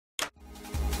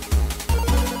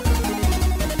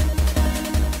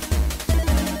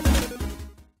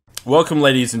Welcome,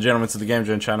 ladies and gentlemen, to the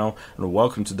Gent channel, and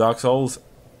welcome to Dark Souls.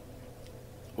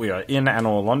 We are in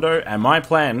Anor Londo, and my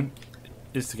plan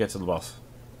is to get to the boss.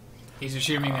 He's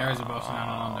assuming there is a boss in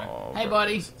Anor Londo. Hey,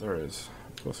 buddy! There is.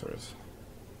 Of course there is.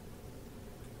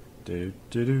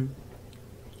 Do-do-do.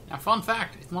 Now, fun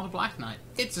fact, it's not a Black Knight.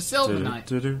 It's a Silver Knight.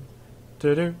 Do-do.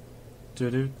 Do-do.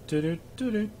 Do-do. Do-do.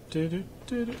 Do-do. Do-do.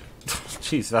 Do-do.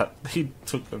 Jeez, that... he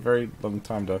took a very long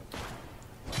time to...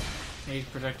 He's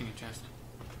protecting a chest.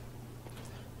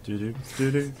 Do-do.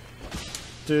 Do-do.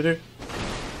 Do-do.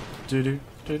 Do-do.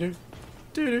 Do-do.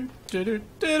 Do-do. Do-do.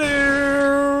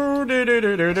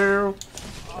 Do-do. Do-do.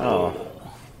 Oh.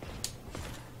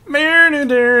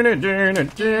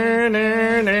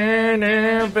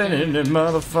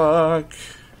 Motherfuck.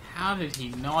 How did he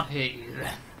not hit you?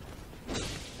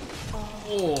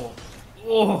 Oh.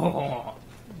 Oh.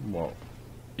 Whoa.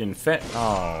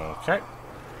 Oh, okay.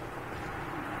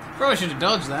 Probably should have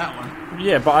dodged that one.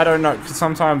 Yeah, but I don't know, because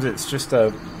sometimes it's just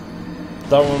a...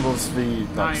 That one was the...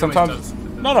 Like, sometimes...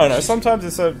 No. Sometimes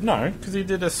it's a... No, because he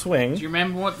did a swing. Do you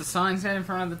remember what the sign said in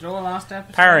front of the door last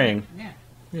episode? Parrying. Yeah.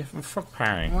 Yeah, fuck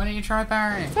parrying. Why don't you try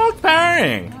parrying? Fuck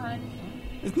parrying! Alright.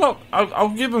 It's not... I'll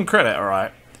give him credit,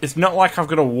 alright? It's not like I've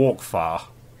got to walk far.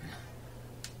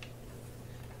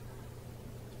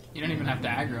 You don't even have to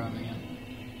aggro him again.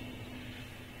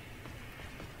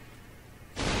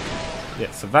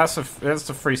 Yeah, so that's the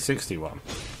 360 one.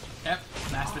 Yep,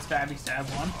 that's the stabby stab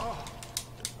one.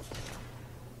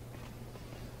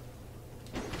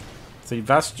 See,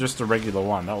 that's just a regular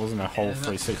one. That wasn't a whole Yeah,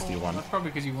 360 one. That's probably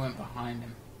because you weren't behind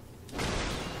him.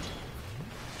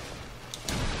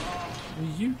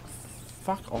 Will you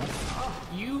fuck off?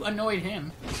 You annoyed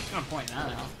him. I'm gonna point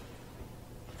that out.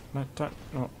 No, don't...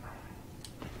 No.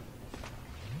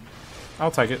 I'll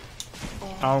take it.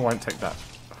 I won't take that.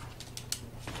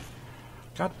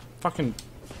 God fucking...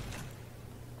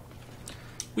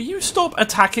 Will you stop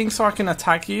attacking so I can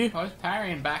attack you? Both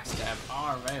parry and backstab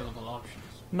are available options.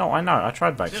 No, I know. I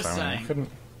tried Just backstabbing. I saying. couldn't...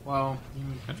 Well, you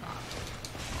could try.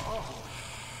 Oh.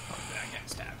 I get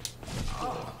stabbed.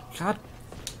 God...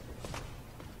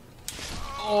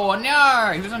 Oh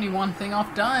no! He was only one thing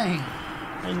off dying.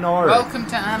 I know. Welcome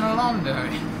to Anor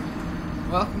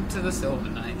Londo. Welcome to the Silver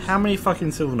Knight. How many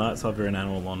fucking Silver Knights are there in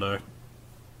Anor Londo?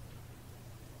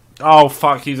 Oh,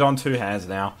 fuck. He's on two hands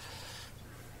now.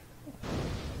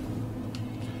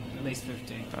 At least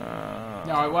 15.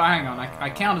 No, well, hang on. I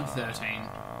counted 13.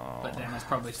 But then there's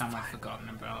probably some I've forgotten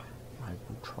about. I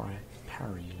will try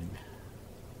parrying.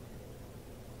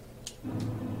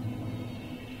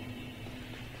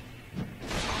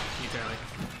 Keep early.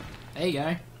 There you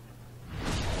go.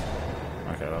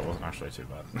 Okay, that wasn't actually too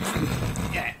bad.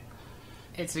 Yeah.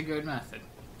 It's a good method.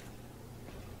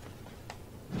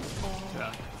 Too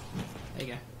early. There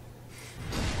you go.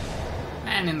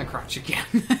 And in the crotch again.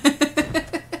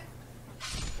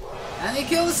 And they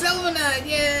kill the Silver Knight!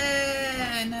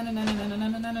 Yeah!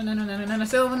 No,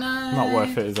 Silver Knight! Not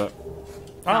worth it, is it?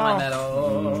 Not like that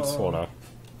all. Sorta.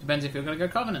 Depends if you're gonna go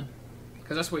Covenant.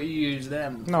 Because that's what you use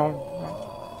them.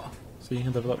 No. So you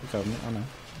can level up the Covenant, I know.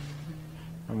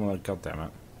 I'm like,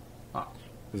 goddammit. Oh.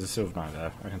 There's a Silver Knight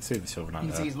there. I can see the Silver Knight You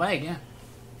can see there. his leg, yeah.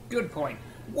 Good point.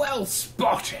 Well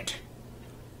spotted!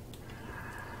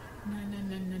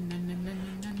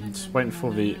 I'm just waiting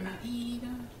for the...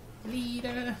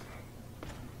 Leader.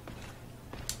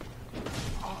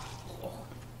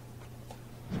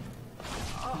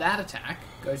 That attack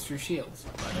goes through shields,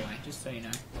 by the way, just so you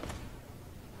know.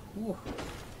 Ooh.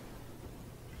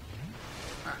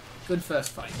 Alright, good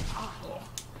first fight. Oh.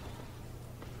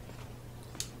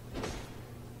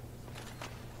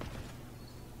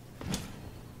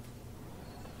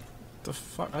 The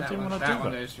fuck? I That didn't one, want to do that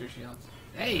one that. goes through shields.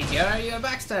 There you go, you're a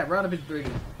backstab, right up his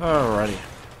booty. Alrighty.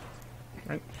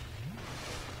 Right.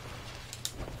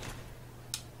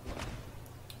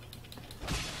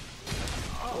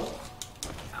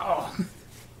 Oh.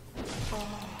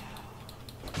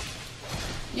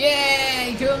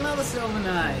 Yay! Kill another Silver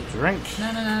Knight! Drink.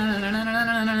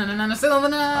 No, Silver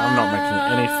Knight! I'm not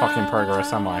making any fucking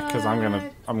progress, am I? Because I'm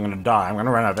gonna die. I'm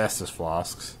gonna run out of Estus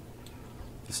flasks.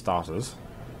 For starters.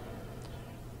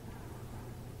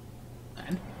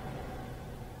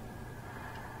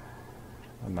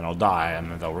 And then I'll die,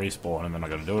 and then they'll respawn, and then I'm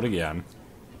gonna do it again.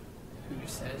 Who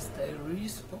says they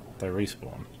respawn? They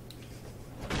respawn.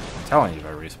 I'm telling you they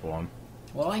respawn.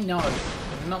 Well, I know.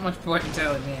 There's not much point in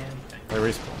telling me anything. They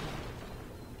respawn.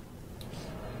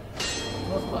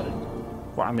 Well spotted.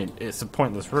 Well, I mean, it's a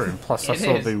pointless room. Plus, I It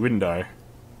saw is. the window,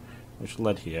 which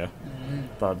led here.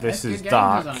 But this That's is good game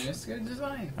dark, design. That's good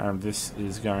design. and this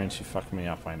is going to fuck me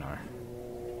up, I know.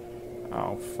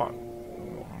 Oh, fuck.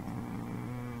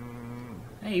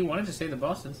 Hey, you wanted to see the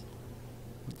bosses.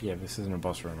 Yeah, this isn't a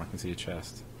boss room. I can see a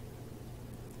chest.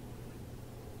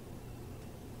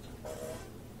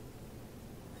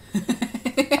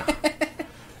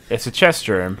 It's a chest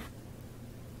room.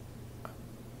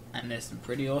 And there's some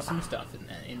pretty awesome stuff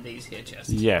in these here chests.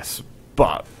 Yes,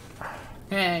 but...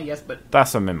 Yeah, yes, but...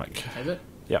 That's a mimic. Is it?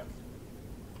 Yep.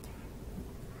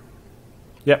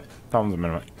 Yep, that one's a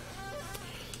mimic.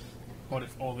 What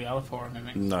if all the other 4 are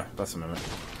mimics? No, that's a mimic.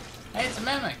 Hey, it's a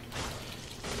mimic!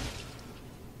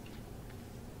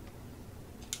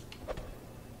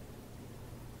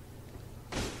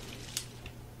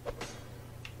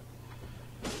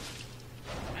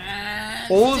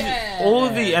 All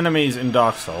of the enemies in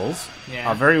Dark Souls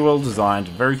are very well designed,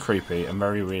 very creepy, and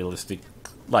very realistic.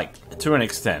 Like, to an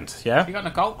extent, yeah? You got an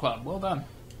occult club, well done.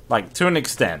 Like, to an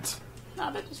extent.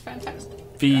 No, they're just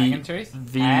fantastic. The, Dragon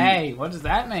Tooth? Hey, what does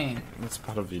that mean? It's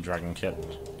part of the Dragon Kit.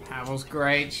 Havel's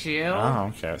Great Shield.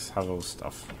 Oh, okay, it's Havel's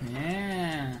stuff.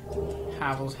 Yeah.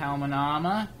 Havel's Helm and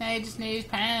Armor. Hey, just need his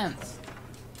pants.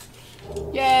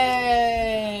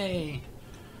 Yay!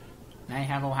 Now you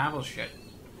have all Havel's shit.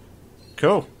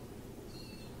 Cool.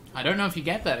 I don't know if you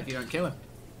get that if you don't kill him.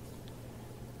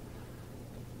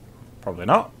 Probably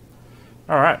not.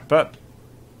 Alright, but...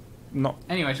 Not.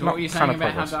 Anyway, so what were you saying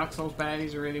about how Dark Souls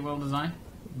baddies are really well designed?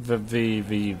 The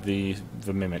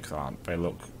mimics aren't. They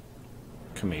look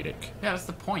comedic. Yeah, that's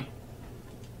the point.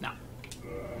 No.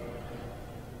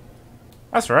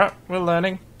 That's right. We're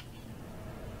learning.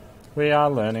 We are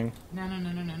learning. No,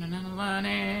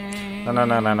 learning.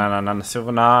 No.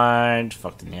 Silver Knight.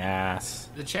 Fucked in the ass.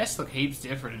 The chests look heaps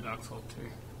different in Dark Souls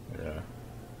 2. Yeah.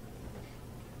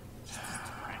 Just a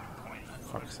random point.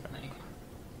 Fuck's sake.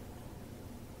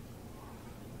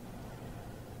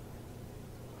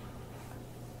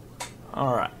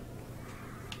 Alright.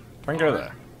 Don't go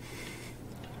there.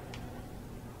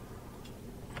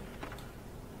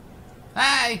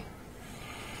 Hey!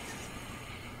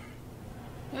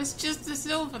 It's just a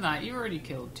Silver Knight. You already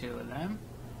killed 2 of them.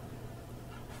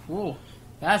 Whoa.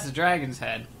 That's a dragon's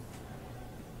head.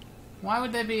 Why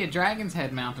would there be a dragon's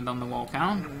head mounted on the wall,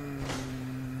 Callum?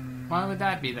 Why would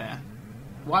that be there?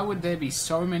 Why would there be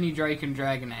so many Drake and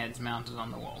Dragon heads mounted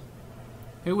on the wall?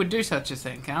 Who would do such a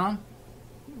thing, Callum?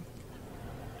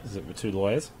 Is it with 2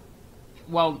 lawyers?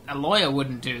 Well, a lawyer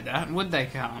wouldn't do that, would they,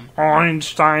 Callum?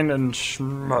 Einstein and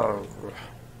Schmo.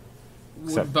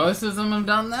 Would both of them have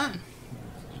done that?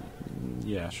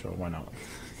 Yeah, sure, why not?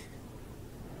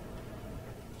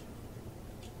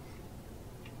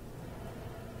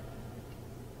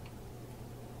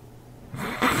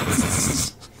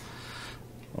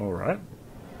 Alright.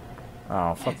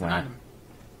 Oh, fuck that.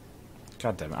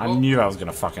 God damn it. I knew that was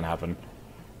gonna fucking happen.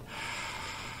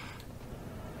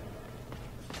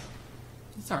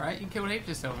 It's alright, you killed heaps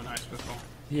of Silver Knights before.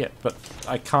 Yeah, but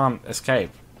I can't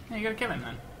escape. Yeah, you gotta kill him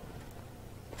then.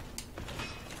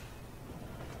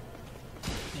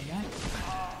 There you go.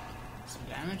 Some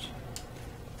damage.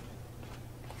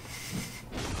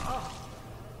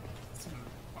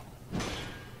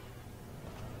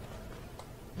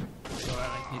 Too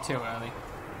early. You're too early.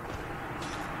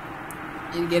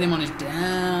 You get him on his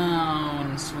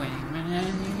downswing, man.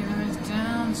 You get him on his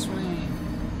downswing.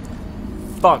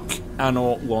 Fuck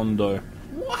Anor Londo.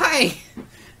 Why?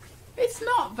 It's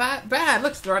not that bad.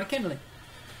 Look, it's the right kindling.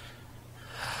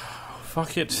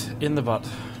 Fuck it in the butt.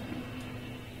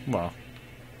 Well,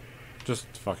 just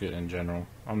fuck it in general.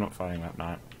 I'm not fighting that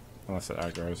knight. Unless it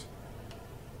aggroes.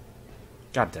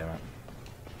 God damn it.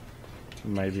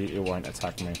 Maybe it won't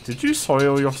attack me. Did you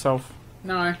soil yourself?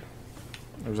 No.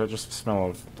 Or was that just the smell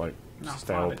of, like,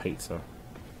 stale pizza?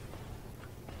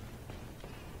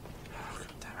 Oh, God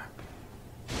damn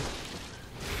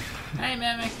it. Hey,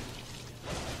 Mimic.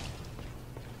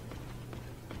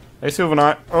 Hey, Silver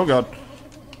Knight. Oh, God.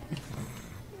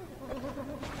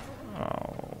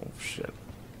 Oh, shit.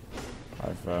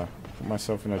 I've put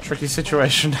myself in a tricky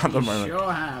situation at the moment.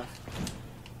 Sure have.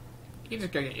 You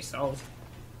just go get your souls.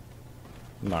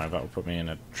 No, that would put me in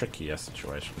a trickier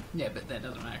situation. Yeah, but that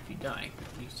doesn't matter if you die.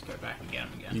 You just go back and get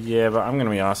them again. Yeah, but I'm going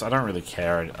to be honest, I don't really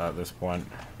care at this point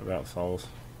about souls.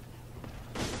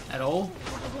 At all?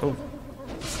 Oh.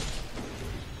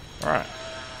 Alright.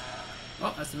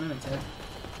 Oh, that's the Mimic's head.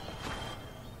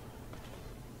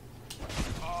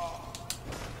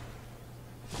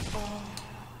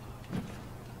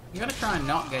 You gotta try and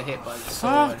not get hit by the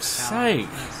sword. Fuck's sake!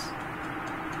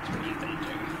 That's what you gotta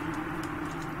do.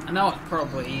 I know it's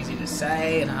probably easy to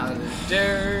say and hard to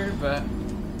do, but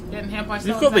getting hit by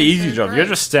You've got the easy job. You're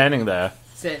just standing there.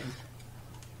 Sitting.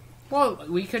 Well,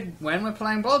 we could, when we're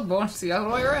playing Bloodborne, it's the other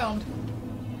way around.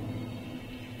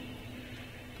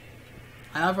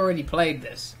 I've already played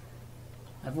this.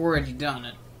 I've already done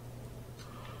it.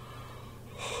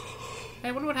 Hey,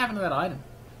 I wonder what happened to that item.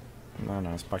 No,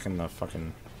 it's back in the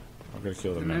fucking... I've got to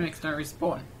kill the The mimic. mimics don't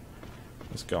respawn.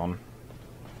 It's gone.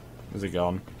 Is it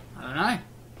gone? I don't know.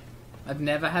 I've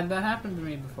never had that happen to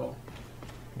me before.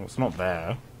 Well, it's not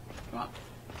there. What?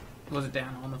 Was it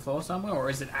down on the floor somewhere, or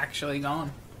is it actually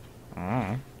gone? I don't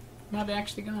know. Might be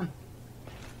actually gone.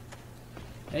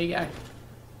 There you go. Might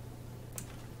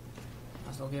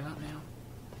as well give up now.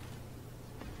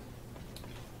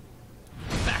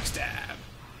 Backstab.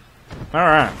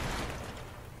 Alright.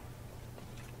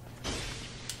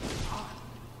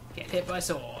 Get hit by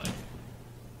sword.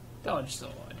 Dodge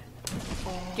sword.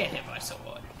 Get hit by sword.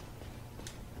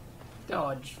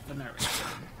 Dodge for no reason.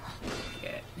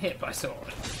 Get hit by sword.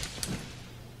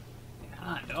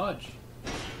 Can't dodge.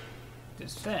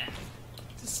 Defend.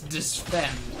 Just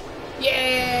defend.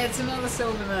 Yeah, it's another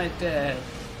Silver Knight dead.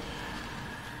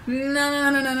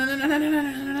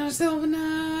 No, Silver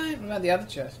Knight. What about the other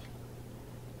chest?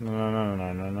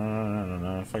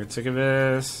 No. Fucking sick of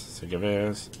this. Sick of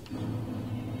this.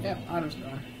 Yep, item's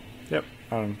gone. Yep,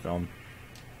 I'm gone.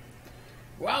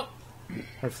 Well,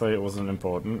 Hopefully it wasn't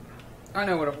important. I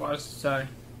know what it was, so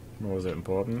Or was it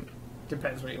important?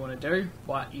 depends what you want to do,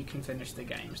 but you can finish the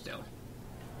game still.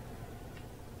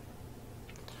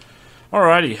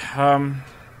 Alrighty.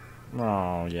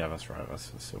 Oh, yeah, that's right. That's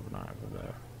the Silver Knight over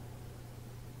there.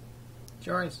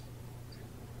 Sure is.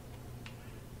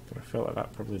 But I feel like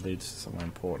that probably leads to somewhere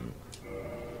important.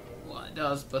 Well, it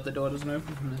does, but the door doesn't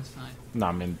open from this side. No,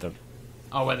 I mean the...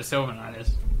 Oh, where the Silver Knight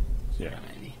is. Yeah.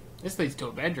 Maybe. This leads to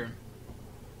a bedroom.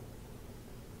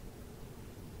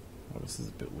 Oh, this is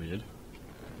a bit weird.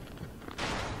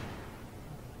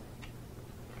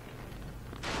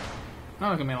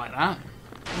 Don't look at me like that.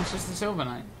 It's just the Silver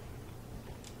Knight.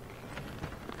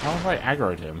 How have I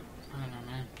aggroed him? I don't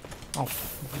know, man. Oh,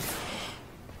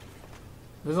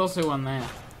 There's also one there,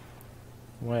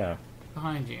 where?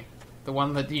 behind you. The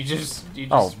one that you just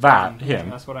Oh, that, found. him.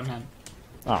 Yeah, that's what I meant.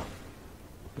 Oh.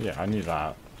 Yeah, I knew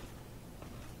that.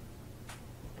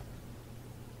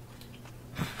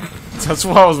 That's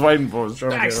what I was waiting for. I was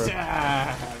trying to get rid-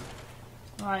 Backstab!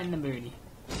 Right in the booty.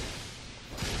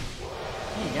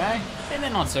 There you go. Hey, they're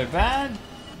not so bad.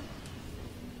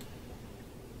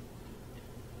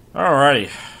 Alrighty.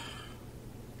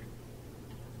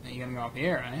 Now you're gonna go up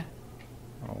here, are you?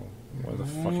 Oh, where the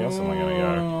fuck else am I gonna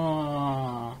go?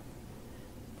 Oh,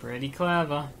 pretty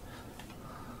clever.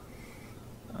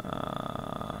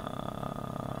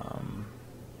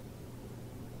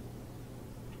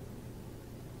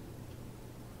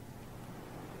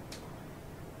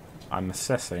 I'm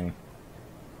assessing.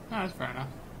 No, that's fair enough.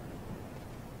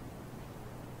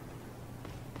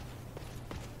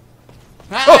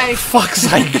 Oh, Hey! fuck's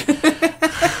sake!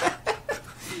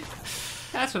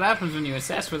 That's what happens when you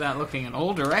assess without looking in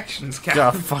all directions, God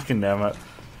Captain. fucking damn it.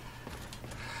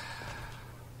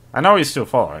 I know he's still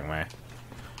following me.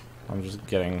 I'm just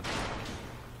getting...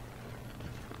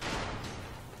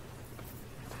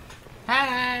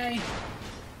 Hey!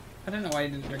 I don't know why you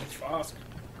didn't drink as fast.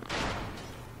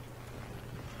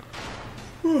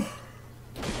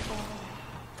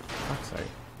 Fuck's sake.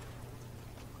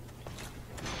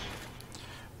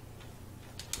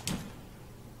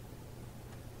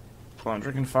 Well, I'm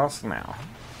drinking fast now.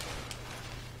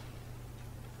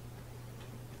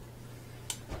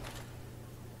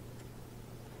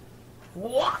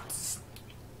 What?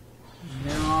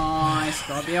 Nice.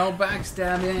 Got the old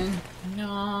backstabbing.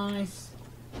 Nice.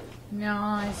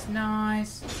 Nice,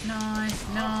 nice, nice,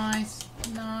 nice,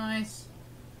 nice,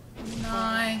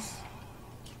 nice.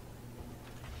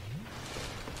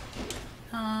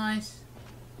 Nice.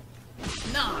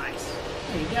 Nice.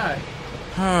 There you go.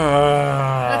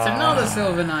 That's another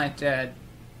Silver Knight dead.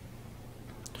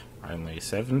 Only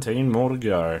 17 more to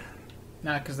go.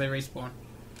 No, because they respawn.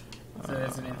 So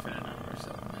there's an infinite number of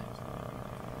Silver Knights.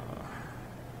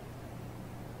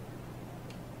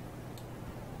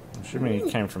 I'm assuming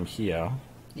he came from here.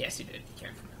 Yes, he did. He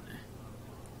came from in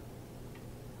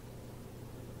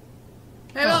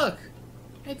there. Hey, look!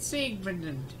 It's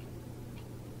Siegmund.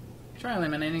 Try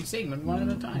eliminating Siegmund one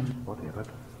at a time. Whatever.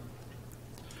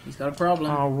 He's got a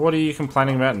problem. Oh, what are you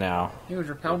complaining about now? He was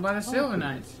repelled by the Silver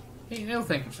Knights. He'll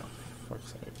think of something.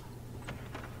 Fuck's sake.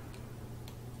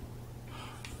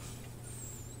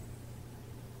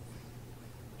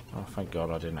 Oh, thank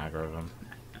God I didn't aggro them.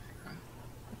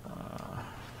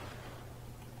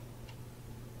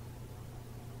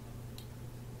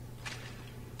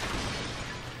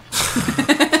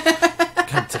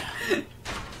 God damn.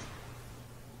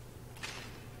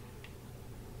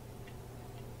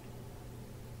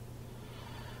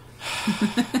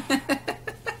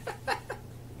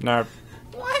 No.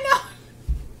 Why not?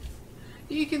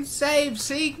 You can save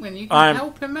Siegmund. You can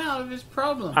help him out of his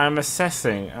problem. I'm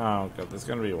assessing. Oh god, there's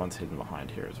going to be ones hidden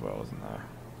behind here as well, isn't there?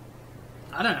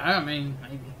 I don't know. I mean,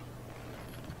 maybe.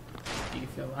 Do you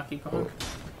feel lucky, Colin?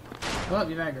 Well,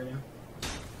 you've aggroed him.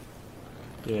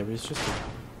 Yeah, but it's just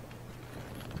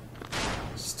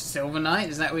Just a Silver Knight?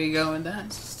 Is that where you're going with that?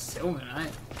 It's just a Silver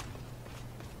Knight.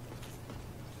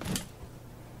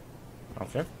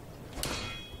 Okay.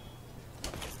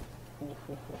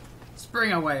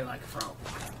 Spring away like a frog.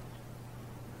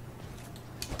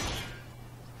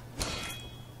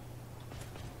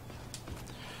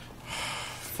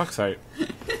 Fuck's sake.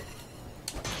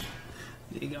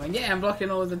 You're going, yeah, I'm blocking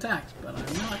all his attacks, but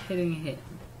I'm not hitting him.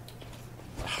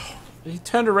 He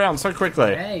turned around so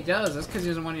quickly. Yeah, he does. That's because he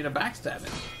doesn't want you to backstab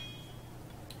him.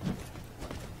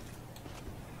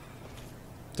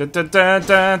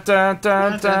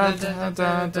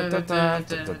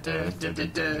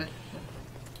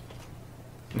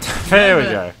 There we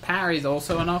go. Parry's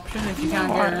also an option if you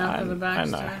can't get out for the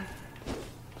backstab. I know.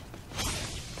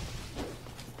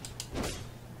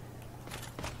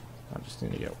 I just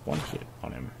need to get one hit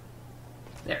on him.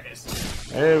 There it is.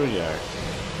 There we go.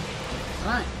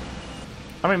 Right.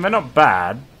 I mean, they're not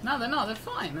bad. No, they're not. They're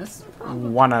fine. That's no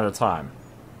problem. One at a time.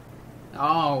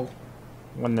 Oh.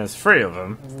 When there's three of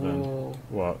them, then Whoa.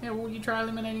 what? Yeah, well, you try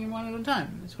eliminating one at a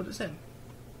time. That's what it said.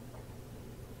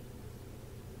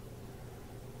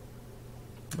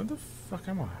 Where the fuck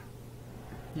am I?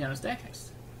 You're on a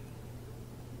staircase.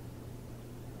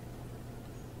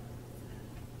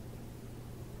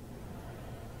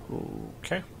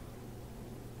 Okay.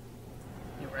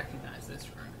 You'll recognize this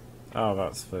room. Oh,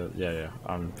 that's for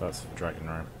that's for Dragon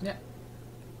Room. Yeah.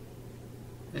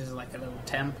 This is like a little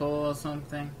temple or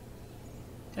something.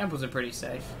 Temples are pretty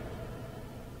safe.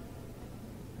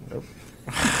 Nope.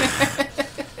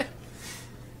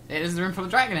 It is the room full of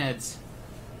dragon heads.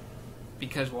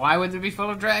 Because why would there be full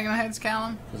of dragon heads,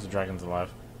 Callum? Because the dragon's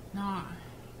alive. No.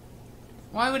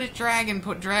 Why would a dragon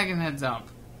put dragon heads up?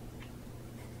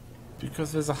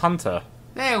 Because there's a hunter.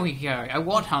 There we go. A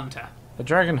what hunter? A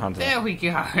dragon hunter. There we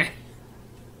go.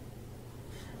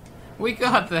 We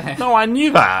got there. No, I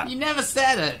knew that. You never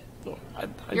said it.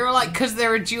 I- You're like, because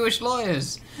there are Jewish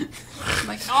lawyers. I'm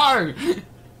like, no.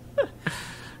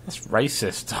 That's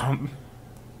racist, Tom.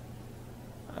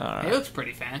 He looks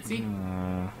pretty fancy.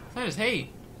 So does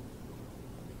he.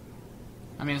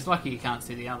 I mean, it's lucky you can't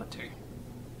see the other two.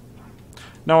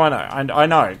 No, I know. I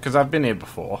know, because I've been here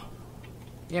before.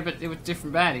 Yeah, but it was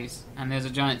different baddies. And there's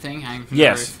a giant thing hanging from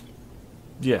Yes. the roof.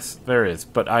 Yes, there is.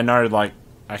 But I know, like,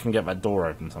 I can get that door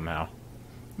open somehow.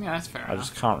 Yeah, that's fair I enough.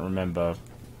 just can't remember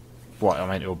what.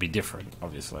 I mean, it will be different,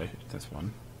 obviously, this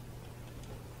one.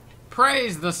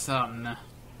 Praise the sun.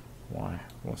 Why?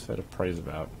 What's there to praise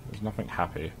about? There's nothing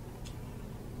happy.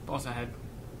 Boss ahead.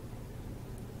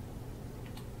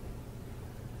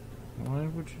 Why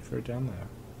would you go down there?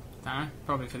 Don't know.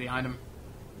 Probably for the item.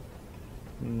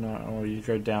 No, or you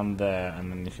go down there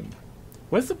and then you can...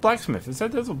 Where's the blacksmith? It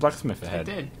said there's a blacksmith ahead.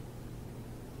 It did.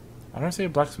 I don't see a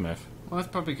blacksmith. Well,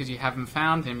 that's probably because you haven't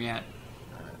found him yet.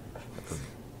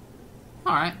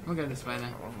 Alright, we'll go this way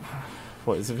then.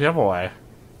 What, is it the other way?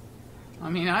 I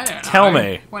mean, I don't know. Tell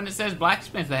me. When it says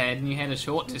blacksmith ahead and you head a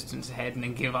short distance ahead and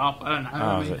then give up, I don't know. Oh,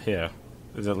 I is mean, it here?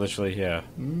 Is it literally here?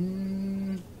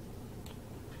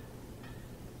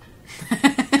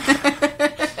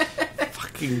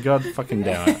 Fucking god fucking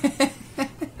damn it.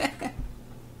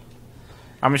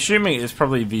 I'm assuming it's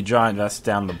probably the giant that's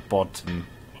down the bottom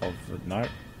of the... No.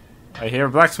 I hear a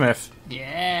blacksmith.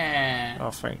 Yeah. Oh,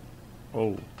 thank...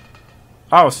 Oh.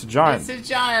 Oh, it's a giant. It's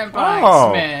a giant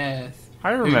blacksmith.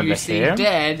 I remember who you see him.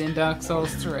 dead in Dark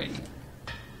Souls 3.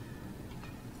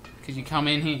 Because you come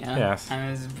in here, Yes. and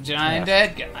there's a giant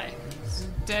dead guy. It's a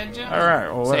dead giant.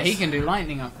 Alright, well, so let's... he can do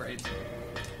lightning upgrades.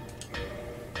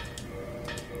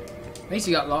 At least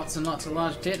you got lots and lots of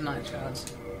large titanite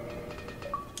shards.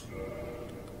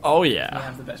 Oh, You yeah.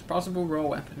 have the best possible raw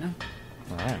weapon,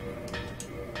 huh? Alright.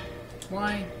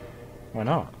 Why? Why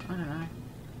not? I don't know.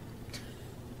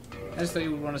 I just thought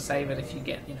you would want to save it if you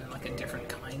get, you know, like a different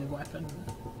kind of weapon.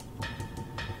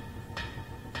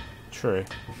 True.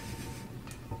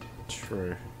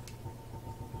 True.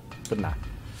 But nah.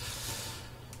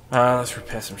 Let's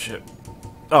repair some shit.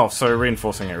 Oh, so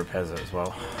reinforcing it repairs it as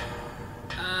well.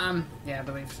 Yeah, I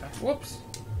believe so. Whoops.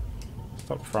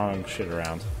 Stop throwing shit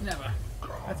around. Never.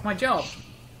 That's my job.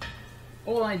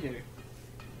 All I do.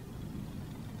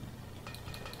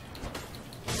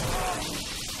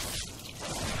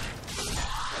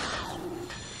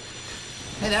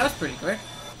 Hey, that was pretty quick.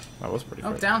 That was pretty Oh,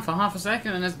 quick. down for half a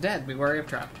second and it's dead. Beware of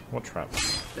trap. What trap?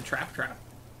 The trap.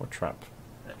 What trap?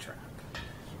 The trap.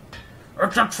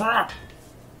 It's a trap!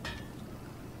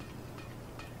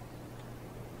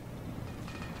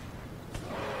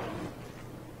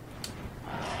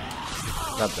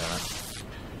 God damn it.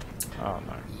 Oh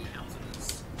no.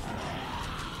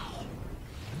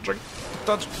 Drink.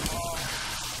 Dodge.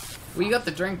 Well, you got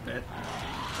the drink bit.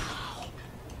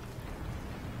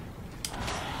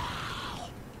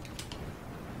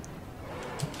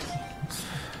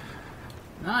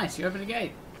 Nice, you opened a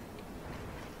gate.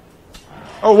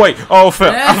 Oh wait. Oh,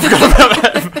 fair. I forgot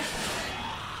about that.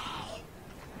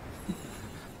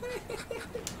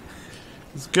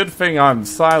 It's a good thing I'm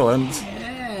silent.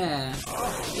 Yeah.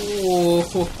 Ooh.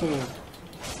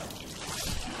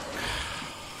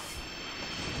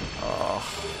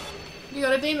 You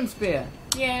got a demon spear.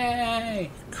 Yay!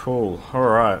 Cool.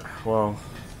 Alright. Well.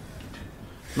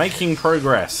 Making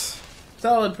progress.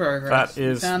 Solid progress. That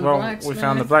is, Found well, we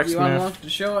found the blacksmith. You unlocked the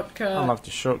shortcut. Unlocked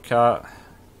a shortcut.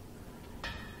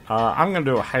 I'm going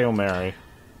to do a Hail Mary.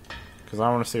 Because I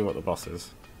want to see what the boss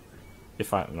is.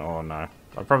 If I... Oh, no.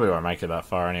 I probably won't make it that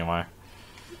far anyway.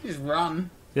 Just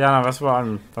run. Yeah, no, that's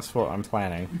what I'm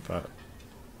planning, but...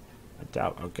 I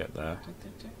doubt I'll get there.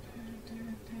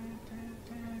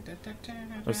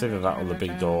 It's either that or the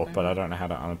big door, but I don't know how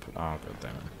to open... Oh, god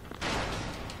damn it.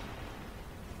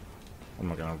 I'm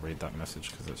not going to read that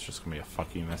message, because it's just going to be a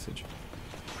fuck you message.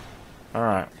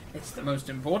 Alright. It's the most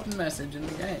important message in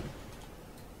the game.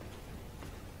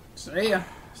 See ya.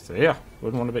 See ya.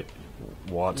 Wouldn't want to be...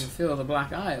 What? You feel the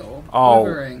black eye orb Oh,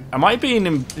 quivering. am I being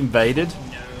invaded?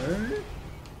 No.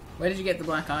 Where did you get the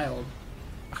black eye orb?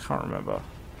 I can't remember.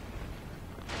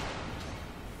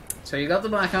 So you got the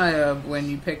black eye orb when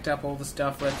you picked up all the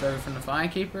stuff left over from the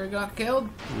firekeeper who got killed?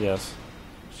 Yes.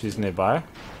 She's nearby?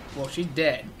 Well, she's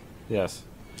dead. Yes.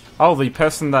 Oh, the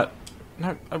person that...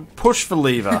 No, push the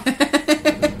lever.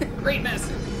 Great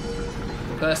message.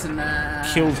 The person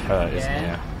that... Killed her, isn't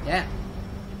yeah. he? Yeah.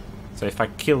 So if I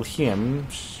kill him,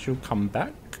 she'll come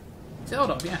back? Sort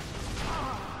of, yeah.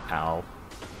 Ow.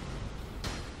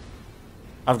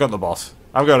 I've got the boss.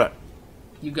 I've got it.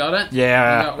 You got it?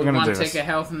 Yeah, You got I'm gonna one do tick this. of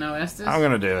health and no Estus? I'm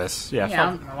gonna do this. Yeah,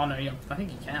 Yeah, fuck. I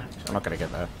think you can. I'm Actually. not gonna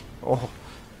get there. Oh,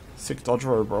 sick dodge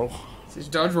roll, bro. This is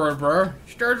Dodge Roll, bro.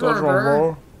 Dodge Dodge roll,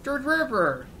 Roll, bro. Dodge Roll,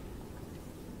 bro.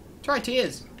 Try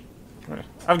tears.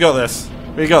 I've got this.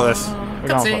 We got this. We're going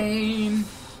for it. Cutscene.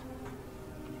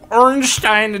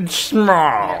 Ornstein and Schmal.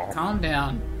 Yeah, calm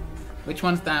down. Which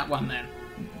one's that one then?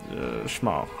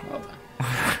 Schmal. Well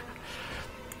done.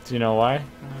 Do you know why?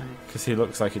 Because he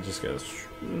looks like he just goes...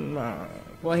 Schmal.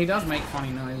 Well, he does make funny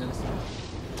noises.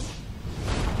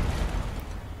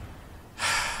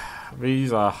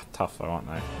 These are tough though, aren't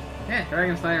they? Yeah,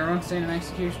 Dragon Slayer, Ornstein, and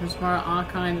Executioner Smart are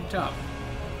kind of tough.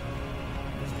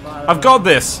 I've got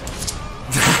this!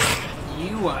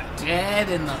 You are dead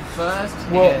in the first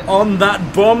hit. Well, on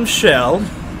that bombshell,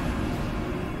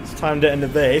 it's time to end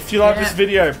it there. If you like this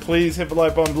video, please hit the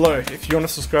like button below. If you want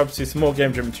to subscribe to see some more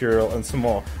Game Jam material and some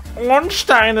more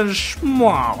Ornstein and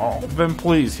Schmal, then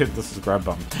please hit the subscribe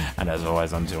button. And as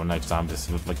always, until next time, this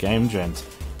is the Game Gent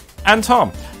and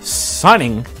Tom,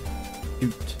 signing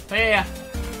out. See ya.